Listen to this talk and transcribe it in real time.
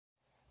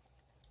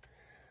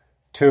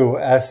To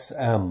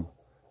S.M.,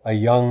 a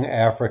young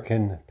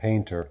African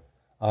painter,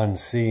 on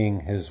seeing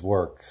his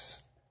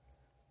works,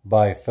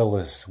 by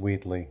Phillis,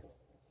 Wheatley.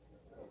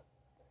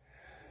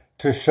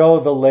 To show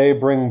the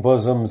laboring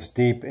bosom's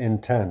deep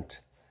intent,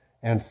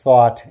 and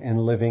thought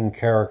in living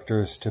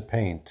characters to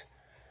paint,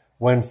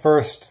 when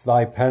first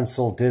thy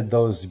pencil did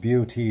those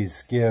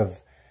beauties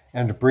give,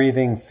 and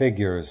breathing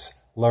figures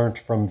learnt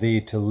from thee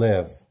to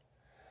live,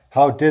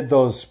 how did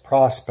those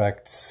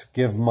prospects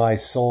give my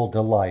soul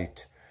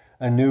delight,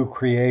 a new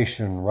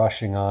creation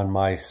rushing on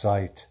my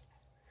sight.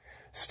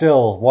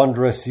 Still,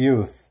 wondrous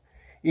youth,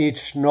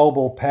 each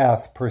noble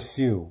path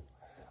pursue,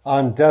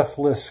 on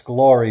deathless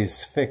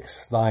glories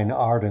fix thine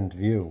ardent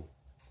view.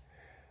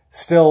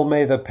 Still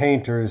may the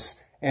painter's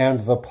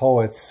and the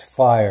poet's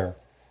fire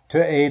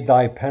to aid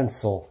thy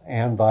pencil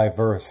and thy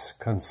verse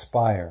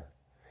conspire,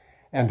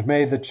 and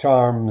may the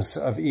charms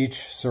of each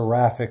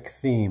seraphic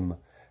theme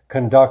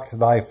conduct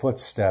thy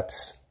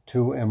footsteps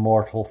to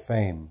immortal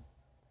fame.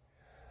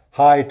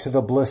 High to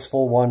the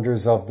blissful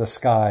wonders of the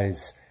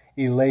skies,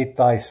 elate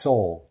thy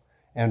soul,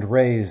 and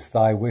raise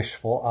thy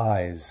wishful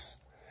eyes.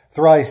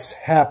 Thrice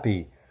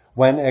happy,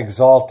 when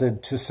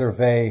exalted to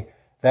survey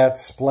that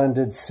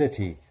splendid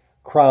city,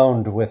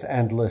 crowned with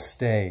endless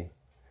day,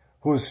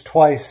 whose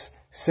twice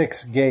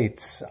 6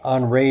 gates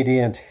on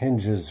radiant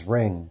hinges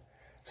ring,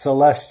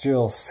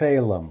 celestial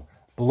Salem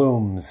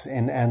blooms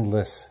in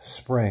endless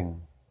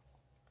spring.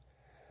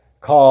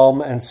 Calm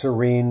and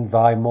serene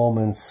thy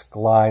moments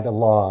glide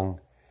along,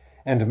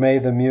 and may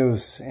the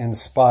muse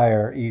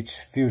inspire each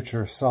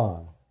future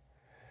song.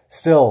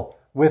 Still,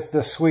 with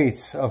the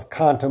sweets of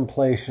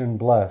contemplation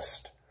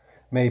blessed,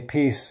 may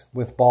peace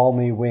with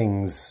balmy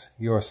wings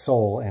your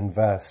soul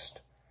invest.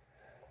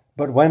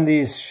 But when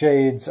these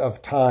shades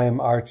of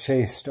time are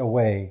chased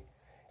away,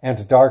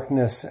 and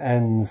darkness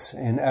ends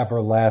in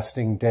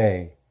everlasting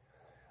day,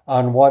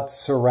 on what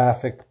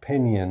seraphic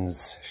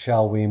pinions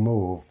shall we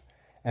move,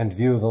 and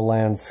view the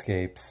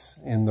landscapes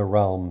in the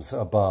realms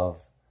above?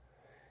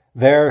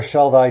 There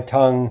shall thy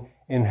tongue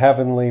in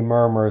heavenly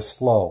murmurs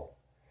flow,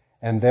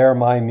 and there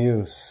my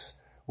muse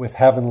with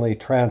heavenly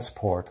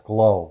transport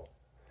glow.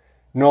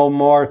 No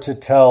more to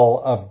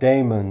tell of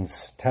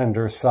Damon's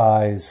tender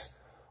sighs,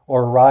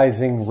 or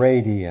rising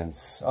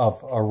radiance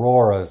of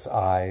Aurora's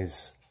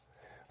eyes.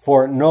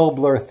 For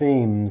nobler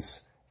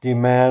themes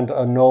demand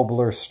a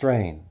nobler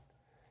strain,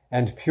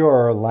 and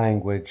purer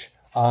language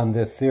on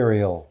the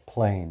ethereal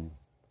plane.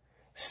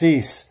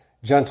 Cease,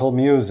 gentle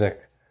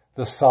music,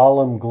 the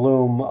solemn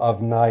gloom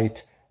of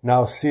night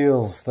now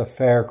seals the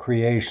fair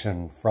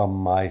creation from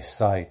my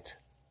sight.